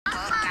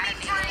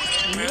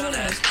real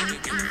ass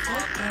nigga, give a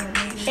fuck about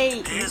me. Hey.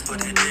 It is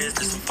what it is,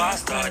 this some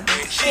 5-star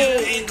date. She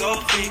ain't go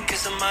fake,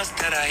 it's a must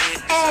that I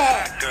hit. It's a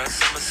hot girl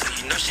summer, so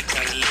you know she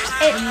got it lit.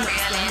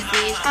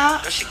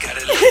 Know she got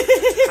it lit.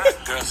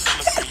 Hot girl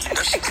summer, so you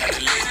know she got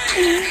it lit.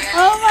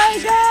 Oh my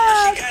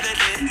God. Got it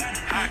lit.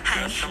 Hot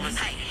girl summer,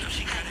 so you know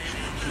she got it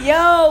lit.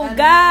 Yo,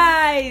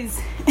 guys.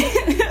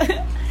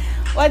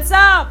 What's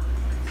up?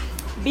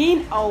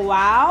 Been a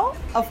while.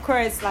 Of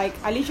course, like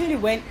I literally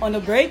went on a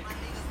break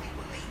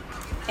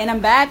and I'm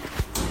back.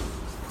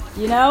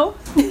 You know?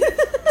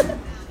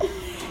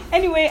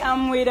 Anyway,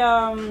 I'm with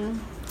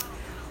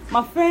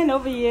my friend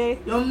over here.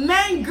 Your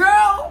main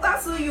girl,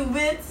 that's who you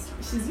with.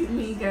 She's with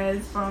me,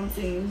 guys.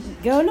 Fountain.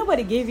 Girl,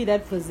 nobody gave you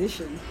that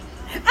position.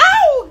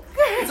 Ow!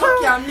 It's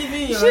okay, I'm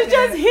leaving you. She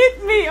just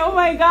hit me. Oh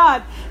my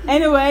God.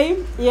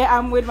 Anyway, yeah,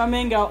 I'm with my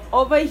main girl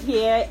over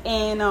here,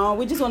 and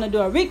we just want to do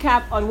a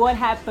recap on what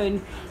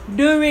happened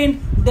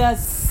during the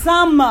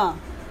summer.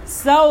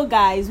 So,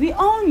 guys, we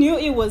all knew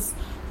it was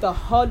the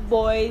Hot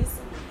Boys,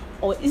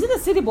 or is it the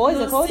City Boys?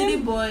 No, they call City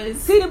them?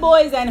 Boys. City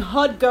Boys and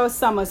Hot Girl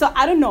Summer. So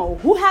I don't know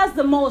who has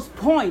the most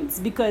points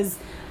because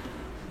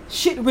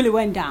shit really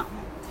went down.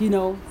 You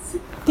know,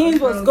 things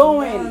was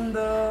going.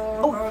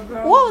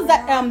 What was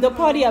that? The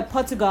party at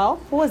Portugal.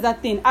 What was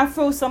that thing?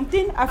 Afro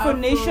something? Afro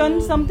Nation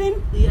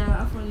something? Yeah,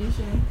 Afro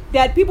Nation.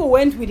 That people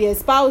went with their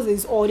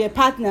spouses or their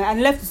partner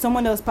and left with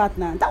someone else's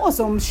partner. That was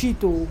some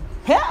shit, oh.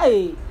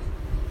 Hey,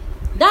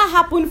 that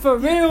happened for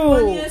real. The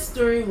funniest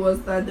story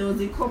was that there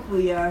was a couple.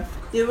 Yeah,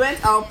 they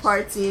went out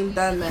partying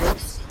that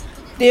night.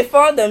 They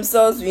found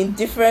themselves in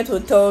different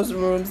hotels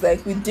rooms,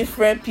 like with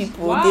different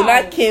people. Wow. They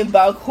like came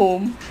back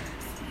home.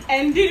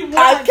 And did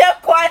what? I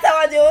kept quiet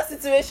about the whole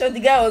situation. The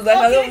guy was like,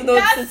 I don't even know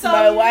what to say to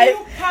my wife.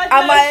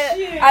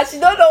 And she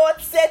don't know what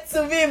to say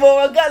to me, but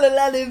we're gonna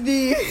let it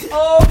be.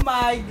 Oh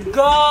my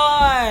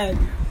God.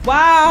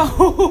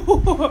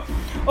 Wow.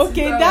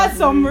 Okay, that's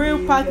some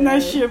real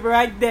partnership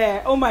right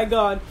there. Oh my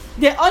God.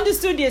 They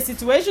understood their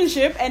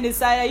situationship and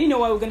decided, you know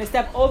what, we're going to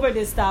step over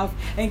this stuff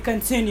and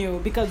continue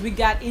because we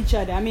got each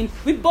other. I mean,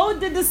 we both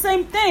did the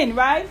same thing,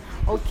 right?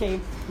 Okay.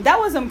 That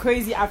was some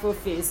crazy Afro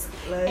face.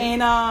 Right.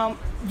 And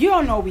you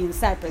all know we in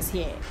Cyprus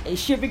here. It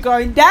should be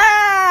going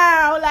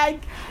down.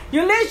 Like,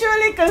 you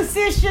literally can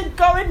see shit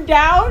going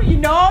down, you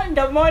know, in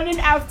the morning,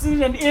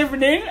 afternoon, and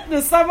evening.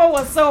 The summer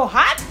was so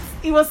hot.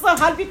 It was so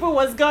hot, people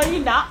was going,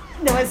 you know,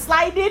 they were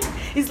sliding.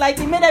 It's like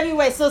it made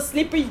everywhere so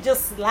slippery. You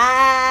just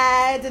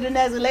slide to the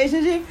next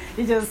relationship.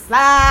 You just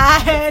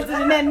slide to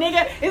the next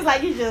nigga. It's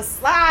like you just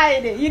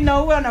slide it. You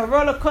know, we're on a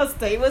roller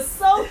coaster. It was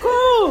so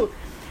cool.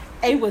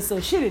 It was so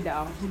shitty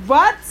though.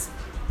 But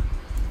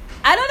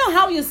I don't know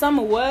how your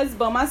summer was,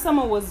 but my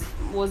summer was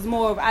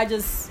more of I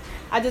just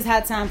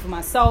had time for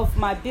myself,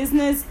 my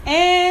business,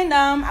 and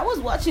I was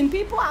watching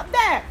people out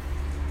there.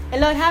 A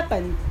lot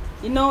happened.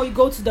 You know, you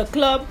go to the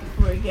club.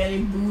 We're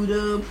getting booed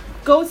up.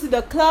 Go to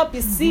the club,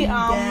 you see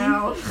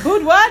down.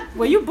 Booed what?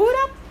 Were you booed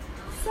up?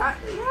 Yeah.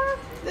 She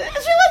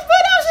was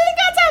booed up, she didn't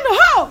got time to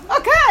hoe.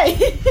 Okay.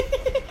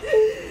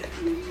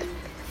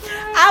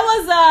 I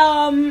was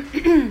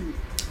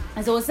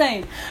as I was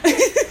saying.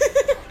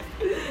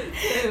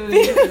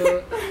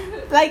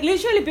 Like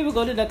literally people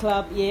go to the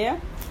club, yeah.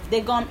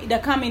 They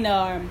come in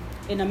a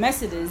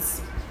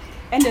Mercedes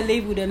and they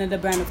leave with another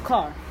brand of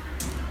car.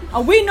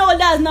 And we know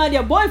that's not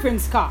their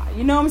boyfriend's car.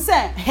 You know what I'm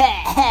saying?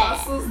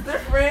 That's so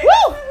different.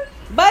 Woo!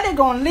 But they're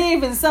gonna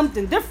live in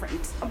something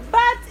different.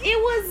 But it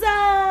was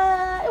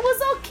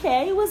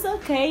okay. It was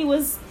okay. It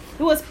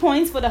was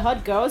points for the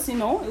hot girls, you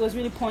know. It was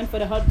really points for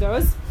the hot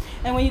girls.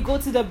 And when you go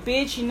to the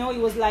beach, you know, it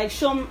was like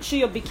show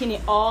your bikini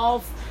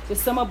off, your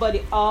summer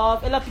body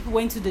off. A lot of people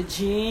went to the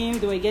gym.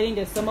 They were getting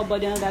their summer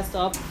body and all that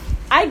stuff.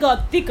 I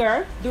got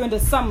thicker during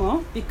the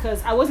summer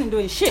because I wasn't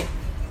doing shit.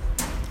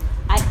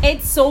 I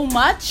ate so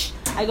much.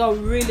 I got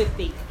really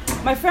thick.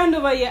 My friend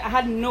over here, I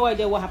had no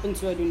idea what happened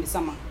to her during the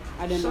summer.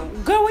 I don't know.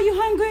 Girl, were you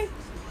hungry?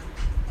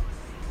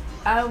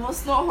 I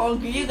was not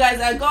hungry. You guys,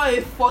 I got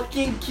a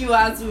fucking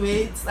QR's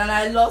weight and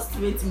I lost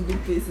weight in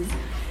good places.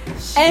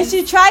 And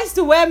she tries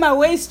to wear my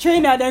waist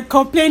trainer and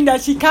complain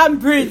that she can't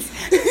breathe.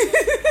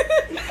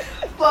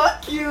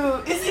 Fuck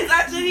you. It's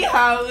actually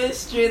her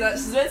waist trainer.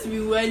 She's meant to be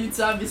wearing it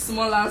to have a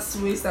small ass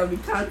waist and we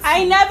can't see.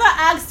 I never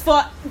asked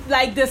for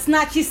like the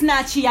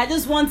snatchy. I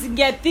just want to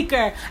get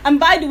thicker. And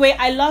by the way,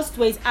 I lost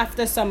weight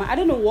after summer. I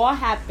don't know what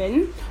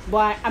happened,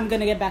 but I'm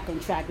gonna get back on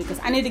track because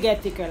I need to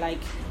get thicker, like,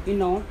 you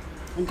know,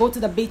 and go to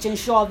the beach and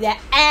show off their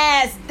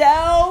ass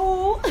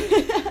though.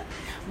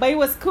 But it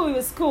was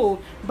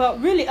cool. But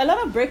really a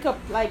lot of breakup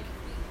like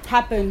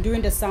happened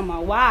during the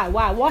summer. Why?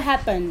 What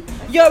happened?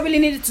 You really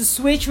needed to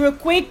switch real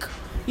quick.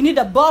 You need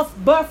the buff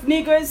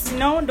niggers, you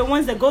know, the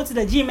ones that go to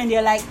the gym and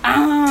they're like,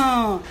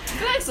 I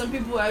feel like some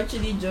people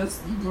actually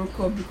just broke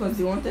up because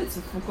they wanted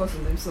to focus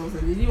on themselves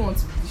and they didn't want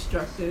to be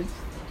distracted.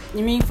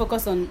 You mean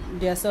focus on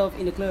themselves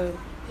in the club?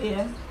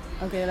 Yeah.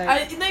 Okay,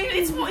 like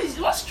it's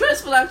more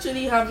stressful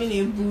actually having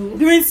a boo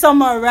during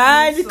summer,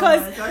 right?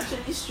 Because it's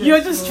actually stressful.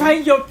 you're just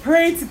trying your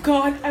prayer to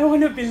God. I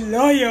want to be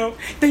loyal.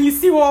 Then you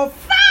see one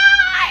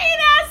fine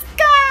ass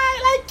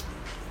guy, like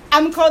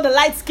I'm called the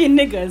light skinned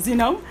niggas, you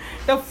know,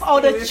 the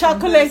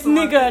chocolate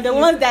nigga, the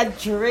ones that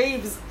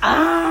drapes,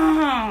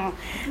 and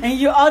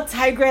you all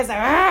tigress,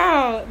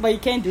 but you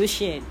can't do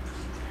shit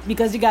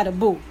because you got a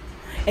boo,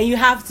 and you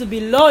have to be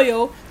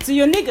loyal to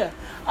your nigga.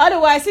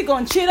 Otherwise, he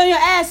gonna cheat on your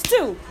ass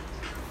too.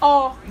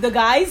 Or the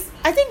guys.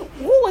 I think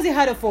who was it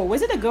harder for?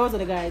 Was it the girls or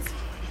the guys?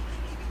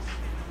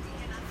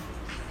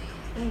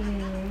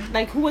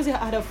 Like who was it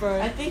harder for?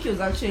 I think it was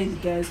actually the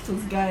guys.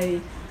 Cause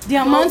guy. The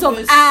amount of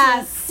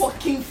ass, so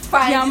fucking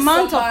fine. The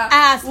amount of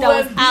ass that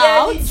was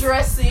out.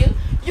 Dressing.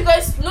 You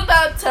guys know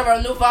that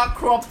Terra Nova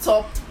crop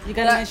top. You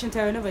gotta mention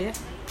Terra Nova, yeah.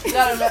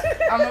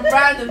 I'm a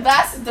brand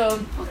ambassador.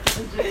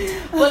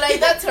 But like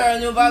that Terra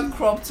Nova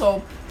crop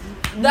top.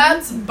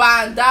 That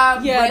band,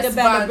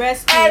 the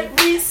breast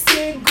every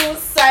single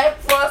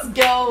Cyprus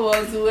girl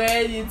was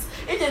wearing it.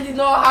 If they did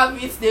not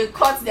have it, they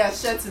cut their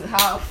shirt in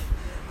half.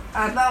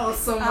 And that was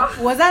some.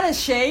 Was that a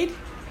shade?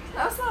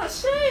 That's not a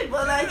shade,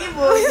 but like it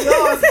was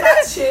yours,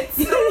 that shit.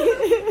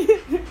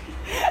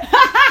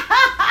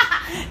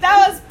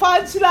 That was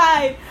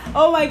punchline.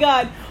 Oh my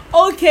god.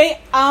 Okay,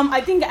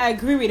 I think I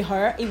agree with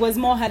her. It was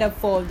more harder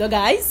for the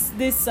guys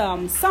this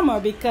summer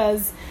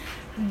because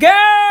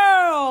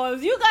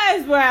girls, you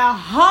guys were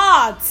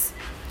hot.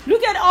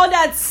 Look at all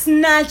that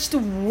snatched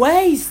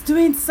waist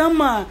during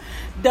summer.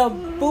 The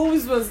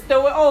boobs they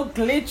were all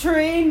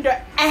glittering.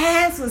 The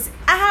ass was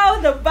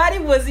out. The body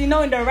was, in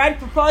the right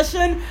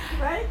proportion.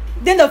 Right.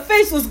 Then the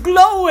face was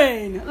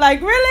glowing.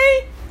 Like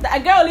really, a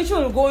girl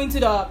literally will go into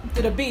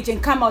the beach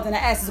and come out and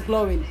her ass is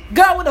glowing.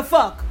 Girl, what the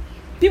fuck?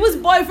 People's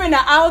boyfriends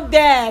are out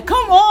there.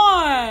 Come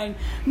on.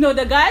 No,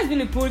 the guys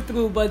really pulled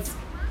through, but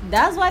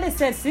that's why they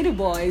said city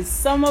boys.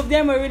 Some of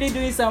them are really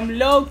doing some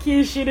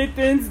low-key shitty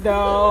things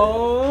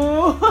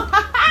though.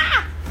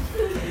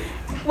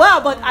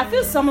 Well, but I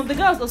feel some of the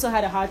girls also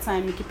had a hard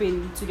time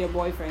keeping to their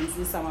boyfriends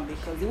this summer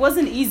because it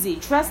wasn't easy.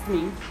 Trust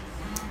me.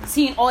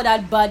 Seeing all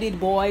that bodied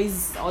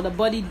boys or the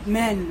bodied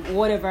men or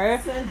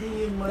whatever,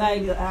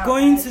 like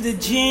going to the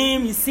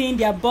gym, you seeing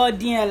their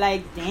body and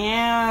like,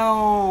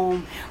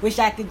 damn, wish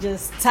I could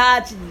just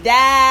touch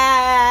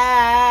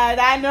that.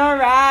 I know,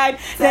 right?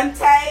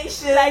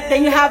 Temptation.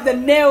 Then you have the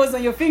nails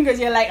on your fingers.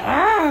 You're like,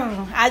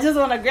 I just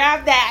want to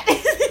grab that,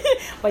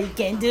 but you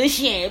can't do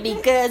shit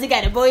because you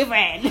got a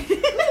boyfriend.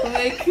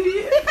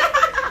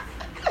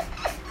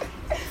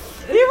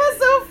 It was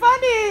so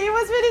funny. It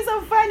was really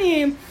so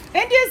funny.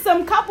 And there's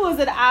some couples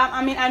that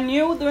I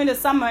knew during the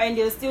summer and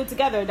they're still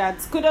together.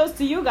 That's kudos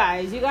to you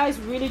guys. You guys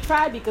really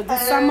tried because the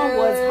summer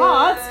was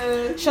hot.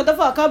 Shut the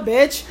fuck up,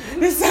 bitch.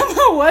 The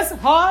summer was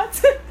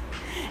hot.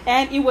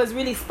 And it was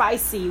really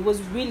spicy. It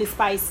was really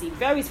spicy.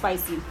 Very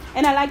spicy.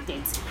 And I liked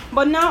it.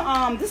 But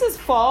now this is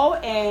fall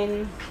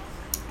and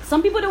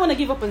some people don't want to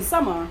give up on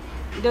summer.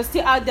 They're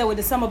still out there with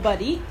the summer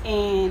body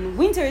and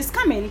winter is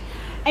coming.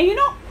 And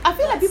I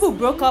feel like people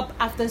broke up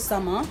after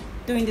summer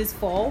during this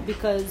fall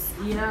because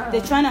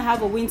they're trying to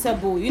have a winter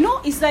boo.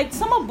 It's like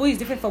summer boo is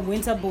different from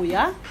winter boo,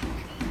 yeah?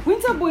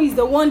 Winter boo is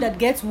the one that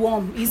gets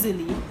warm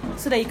easily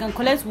so that you can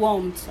collect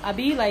warmth.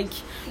 You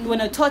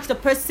want to touch the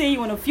person, you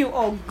want to feel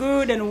all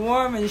good and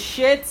warm and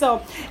shit.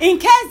 So in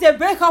case they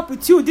break up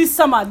with you this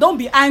summer, don't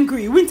be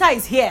angry. Winter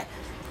is here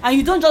and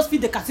you don't just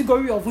fit the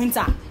category of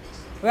winter,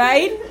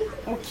 right?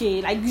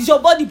 Okay, like it's your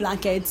body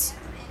blanket.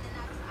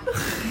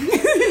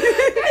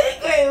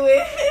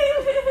 Wait.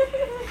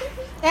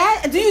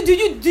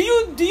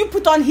 Do you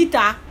put on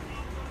heater?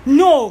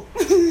 No.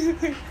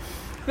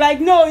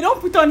 No, you don't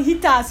put on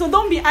heater. So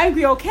don't be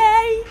angry,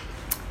 okay?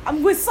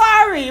 We're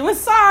sorry.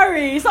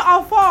 It's not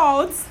our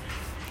fault.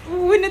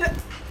 We need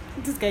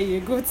this guy.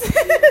 You're good.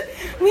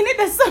 We need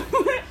the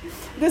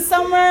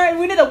summer.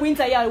 We need the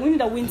winter. Yeah, we need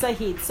the winter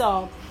heat.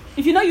 So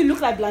if you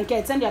look like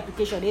blanket, send the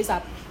application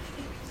ASAP.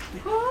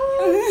 You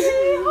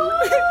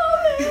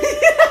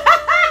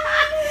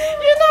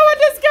know what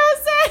this girl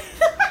said?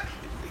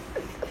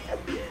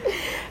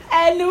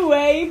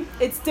 Anyway,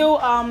 it's still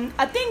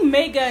I think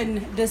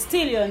Megan Thee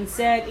Stallion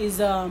said is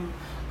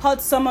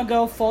hot summer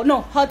girl fall.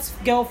 No, hot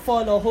girl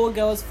fall or whole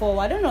girls fall.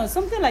 I don't know,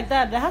 something like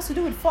that. That has to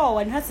do with fall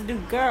and has to do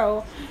with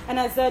girl. And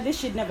I said this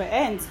shit never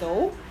ends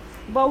though.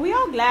 But we're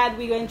all glad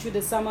we're going through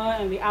the summer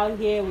and we're out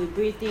here, we're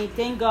breathing.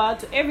 Thank God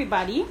to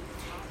everybody.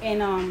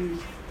 And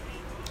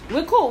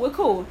we're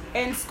cool.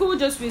 And school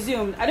just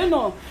resumed. I don't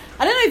know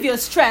if you're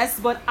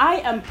stressed, but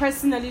I am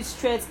personally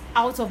stressed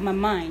out of my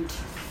mind.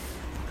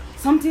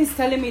 Something's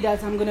telling me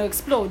that I'm gonna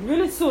explode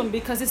really soon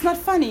because it's not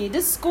funny.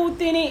 This school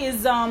thing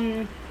is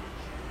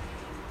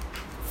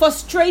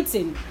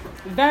frustrating,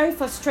 very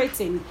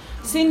frustrating.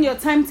 Seeing your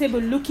timetable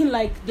looking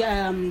like the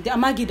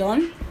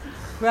Armageddon,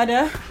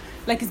 rather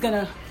like it's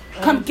gonna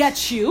come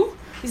get you.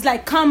 It's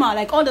like karma,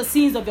 like all the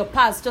scenes of your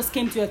past just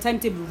came to your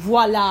timetable.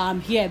 Voila,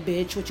 I'm here,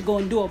 bitch. What you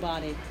gonna do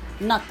about it?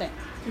 Nothing.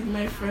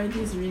 My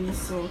Fridays really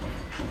suck.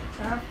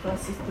 I have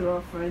classes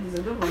throughout Fridays.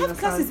 I don't understand. I have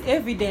classes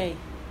every day.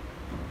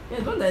 Yeah,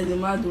 don't like the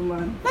mad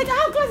woman. Like, I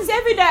have classes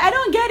every day. I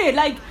don't get it.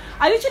 Like,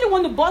 I literally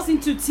want to burst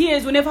into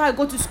tears whenever I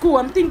go to school.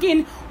 I'm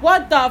thinking,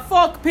 what the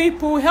fuck,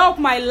 people, help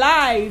my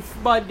life.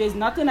 But there's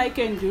nothing I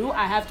can do.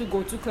 I have to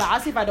go to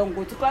class. If I don't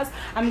go to class,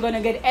 I'm going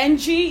to get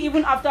NG.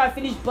 Even after I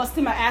finish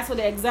busting my ass for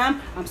the exam,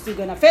 I'm still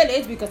going to fail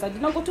it because I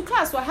did not go to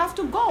class. So I have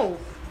to go.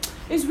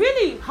 It's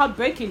really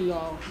heartbreaking,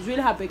 y'all. It's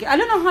really heartbreaking. I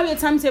don't know how your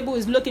timetable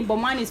is looking, but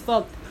mine is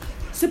fucked.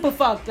 Super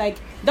fucked. Like,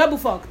 double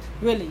fucked.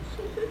 Really.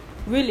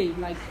 Really.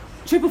 Like,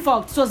 triple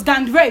fucked. So it's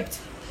gang raped.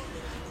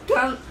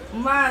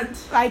 Mad.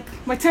 Like,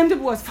 my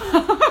timetable was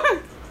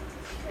fucked.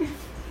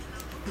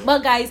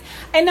 But guys,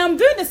 and I'm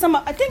doing the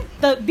summer. I think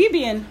the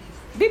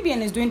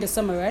BBN is doing the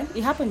summer, right?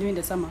 It happened during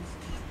the summer.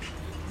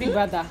 Big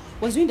Brother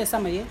was doing the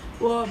summer, yeah.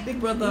 Well, Big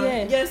Brother.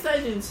 Yeah, it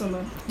started in the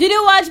summer. Did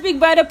you watch Big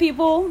Brother,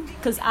 people?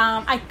 Because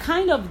I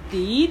kind of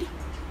did.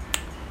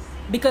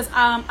 Because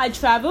I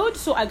traveled,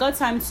 so I got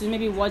time to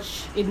maybe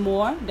watch it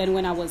more than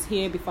when I was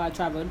here before I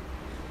traveled.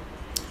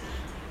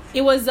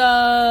 It was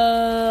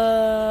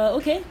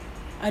okay.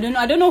 I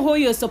don't know who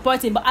you're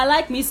supporting, but I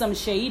like me some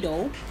shade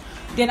though.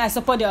 Then I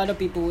support the other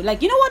people.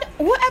 Like, you know what?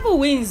 Whoever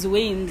wins,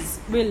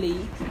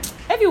 really.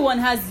 Everyone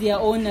has their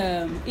own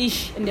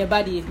ish in their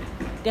body.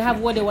 They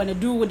have what they want to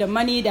do with the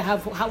money. They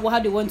have how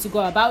they want to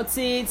go about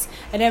it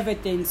and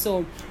everything.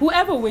 So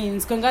whoever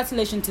wins,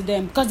 congratulations to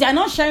them. Because they are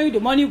not sharing the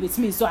money with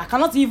me. So I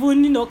cannot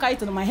even, carry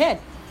it on my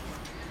head.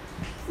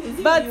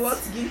 But you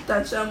want to give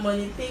Tasha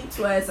money, think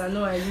twice. I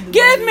know I need the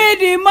give money. Me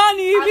the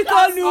money and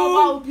because you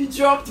will be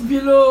dropped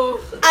below.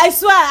 I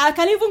swear I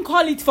can even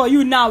call it for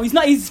you now. It's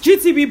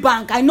GTB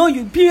Bank. I know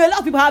you. A lot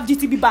of people have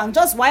GTB Bank.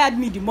 Just wired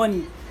me the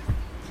money.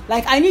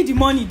 Like, I need the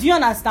money. Do you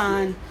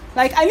understand?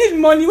 Like, I need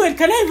money. Wait,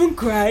 can I even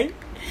cry?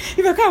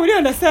 If I can't, will you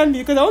understand me?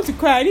 Because I want to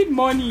cry. I need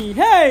money.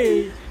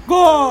 Hey,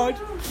 God.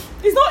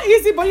 It's not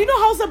easy, but you know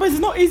how sometimes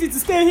it's not easy to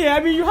stay here. I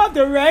mean, you have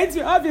the rent,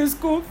 you have your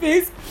school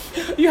fees,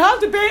 you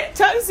have to pay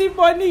taxi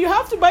money, you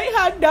have to buy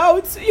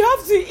handouts, you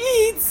have to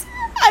eat,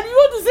 and you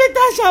want to say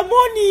Tasha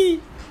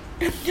money.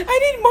 I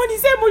need money.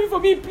 Send money for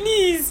me,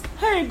 please.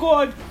 Hey,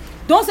 God.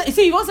 Don't say.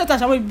 See, you want to say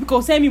Tasha money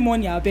because send me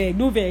money. I beg.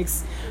 No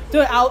vex.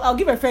 So I'll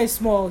give her friend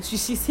small.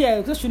 She's here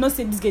because she not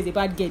say this girl is a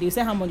bad girl. You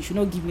say how money, she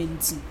not give me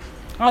anything.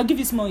 I'll give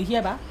you small. You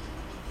hear, ba?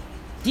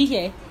 Do you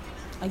hear?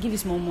 I'll give you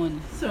small money.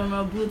 So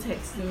my boo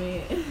texted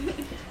me.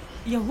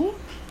 You're who?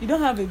 You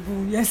don't have a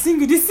boo. You're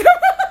single this summer.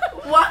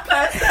 What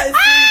can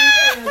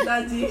I say?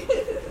 Daddy.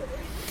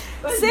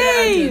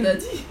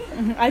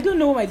 Say. I don't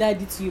know what my dad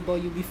did to you,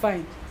 but you'll be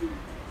fine.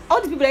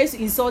 All the people that used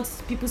to insult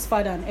people's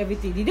father and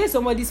everything, the day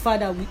somebody's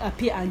father will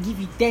appear and give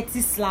you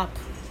dirty slap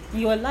in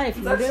your life.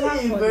 It's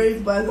actually very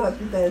bad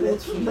habit I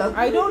learned from that.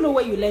 I don't know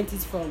where you learned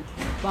it from,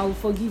 but I will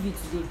forgive you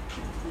today.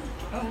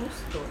 I will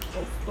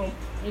stop.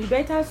 You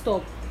better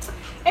stop.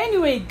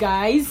 Anyway,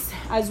 guys,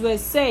 as we're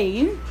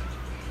saying,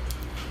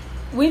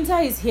 winter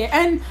is here,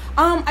 and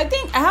I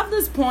think I have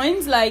this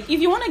point. Like, if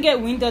you want to get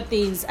winter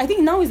things, I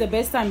think now is the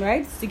best time,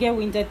 right, to get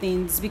winter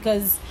things,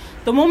 because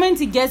the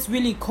moment it gets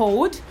really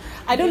cold,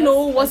 I don't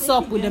know what's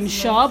up with them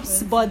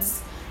shops, but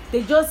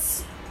they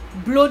just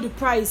blow the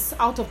price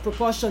out of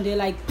proportion. They're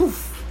like,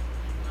 poof,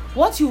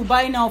 what you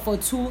buy now for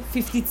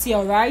 250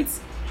 TL, right?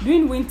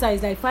 During winter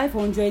is like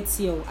 500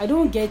 TL. I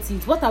don't get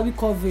it. What are we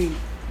covering?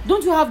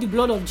 Don't you have the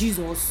blood of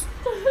Jesus?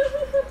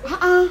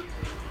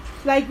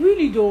 Like,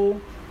 really though.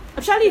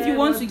 Especially if you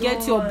want to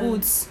get your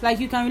boots, like,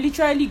 you can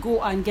literally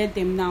go and get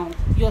them now.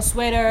 Your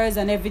sweaters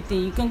and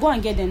everything, you can go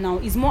and get them now.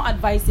 It's more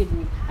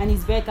advisable and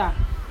it's better.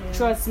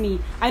 Trust me.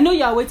 I know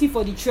you are waiting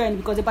for the trend,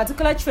 because a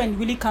particular trend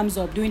really comes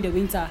up during the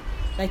winter,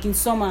 like in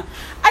summer.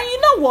 And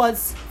you know what?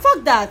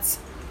 Fuck that.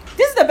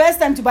 This is the best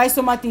time to buy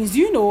summer things. Do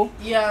you know?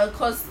 Yeah,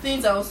 because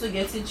things are also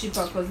getting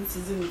cheaper because the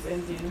season is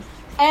ending.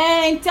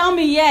 And tell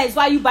me, yes,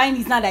 why are you buying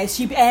this now that is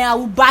cheap? And I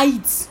will buy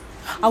it.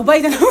 I'll buy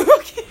it and I will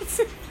rock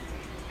it.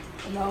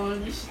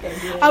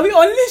 Are we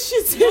unleash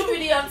it? You don't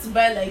really have to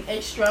buy like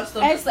extra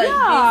stuff. It's like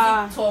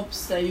basic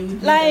tops that you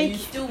would like, that you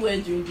still wear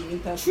during the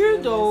winter. True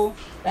though.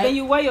 Like, then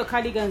you wear your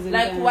cardigans.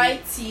 Like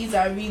white tees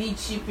are really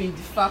cheap in de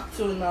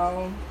facto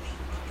now.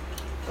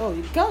 Oh,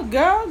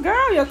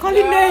 girl, you're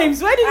calling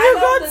names. Where did you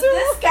go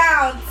to?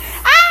 Discounts.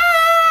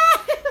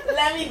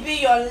 Let me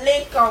be your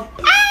link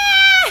up.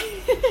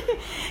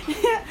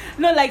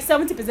 No, like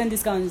 70%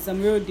 discount is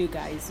some real deal,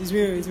 guys. It's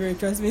real.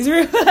 Trust me, it's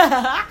real.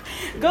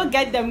 Go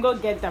get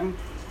them.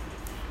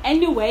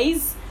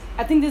 Anyways,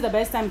 I think this is the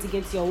best time to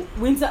get your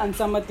winter and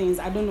summer things.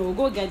 I don't know,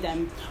 go get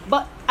them.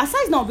 But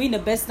aside not being the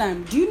best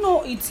time, do you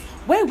know it's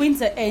where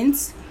winter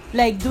ends?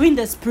 Like during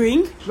the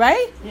spring,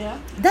 right? Yeah.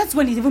 That's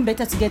when it's even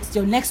better to get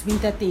your next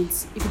winter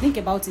things, if you think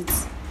about it,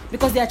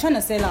 because they are trying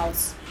to sell out.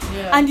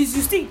 Yeah. And if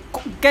you still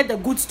get the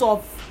good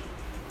stuff,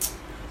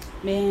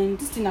 man,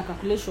 this thing a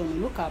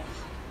calculation. Look up.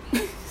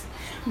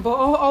 But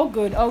all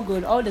good,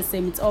 all the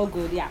same. It's all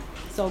good. Yeah,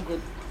 it's all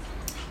good.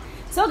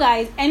 So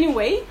guys,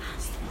 anyway,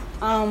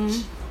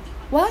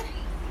 what?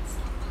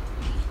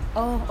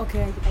 Oh,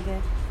 okay, I get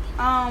it.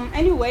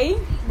 Anyway,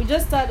 we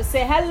just thought to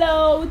say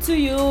hello to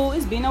you.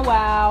 It's been a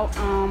while.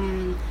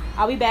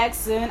 I'll be back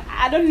soon.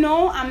 I don't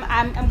know.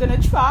 I'm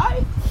gonna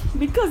try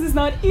because it's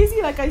not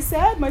easy. Like I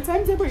said, my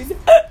timetable is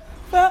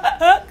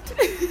fucked.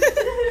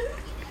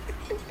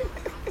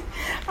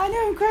 I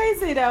know I'm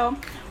crazy though.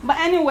 But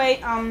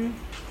anyway,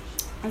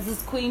 this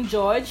is Queen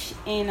George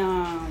in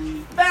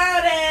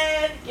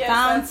Fountain. Yes,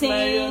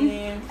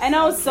 Fountain. And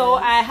also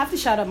I have to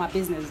shout out my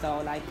business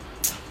though, like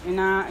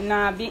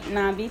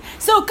Nabi.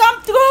 So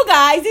come through,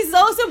 guys. This is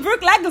also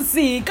Brooke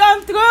Legacy.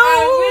 Come through.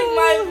 I read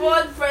my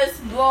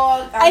WordPress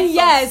blog and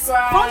yes,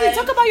 Fountain,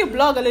 talk about your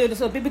blog a little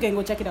so people can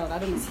go check it out. I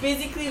don't know. It's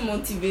basically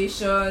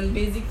motivation,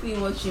 basically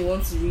what you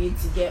want to read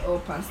to get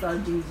up and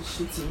start doing the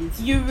shit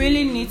you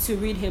really need to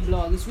read her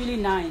blog. It's really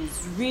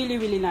nice. Really,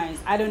 really nice.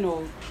 I don't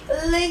know.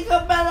 Link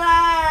up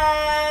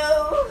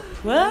below.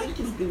 What? The link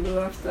is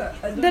below after.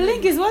 The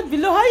link is what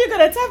below? How are you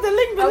gonna tap the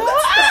link below?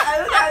 I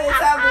don't know how to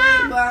tap the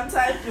link, but I'm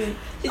typing.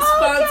 It's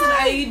Fountain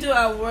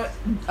Ayudo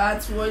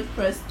at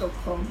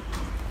WordPress.com.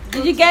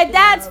 Did you get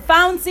that?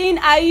 Fountain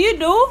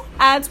Ayudo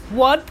at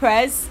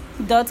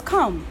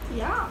WordPress.com.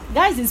 Yeah.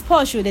 Guys, it's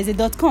posh. There's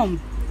a .com.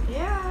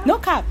 Yeah. No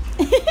cap.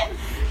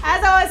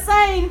 As I was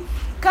saying,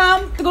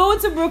 come through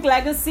to Brooke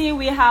Legacy.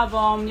 We have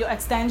your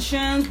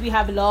extensions. We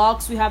have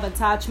locks. We have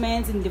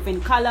attachments in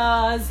different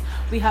colors.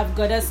 We have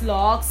goddess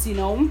locks, you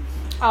know.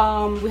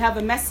 We have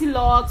a messy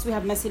locks. We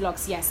have messy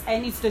locks, yes,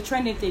 and it's the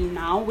trending thing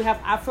now. We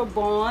have Afro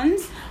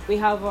bonds. We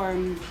have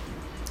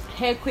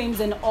hair creams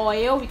and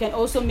oil. We can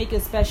also make a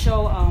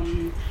special.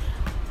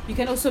 You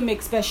can also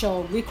make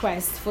special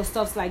requests for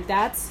stuff like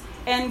that.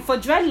 And for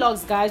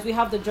dreadlocks, guys, we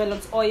have the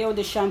dreadlocks oil,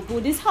 the shampoo.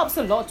 This helps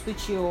a lot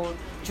with your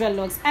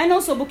dreadlocks, and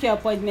also book your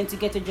appointment to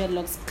get your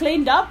dreadlocks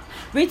cleaned up,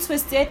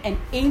 retwisted, and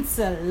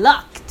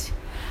interlocked.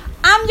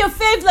 I'm your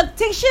fave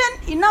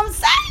loctician, you know what I'm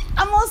saying?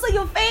 I'm also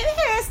your fave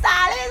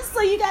hairstylist, so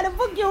you gotta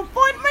book your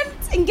appointment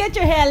and get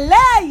your hair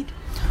laid.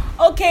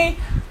 Okay,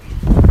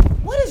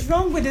 what is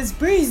wrong with this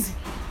breeze?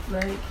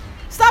 Like,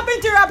 stop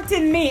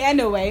interrupting me.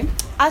 Anyway,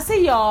 I'll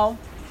see y'all.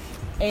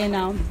 And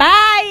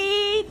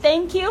bye.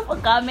 Thank you for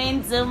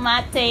coming to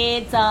my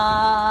TED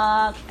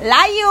Talk.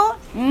 Love you.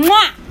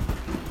 Mwah.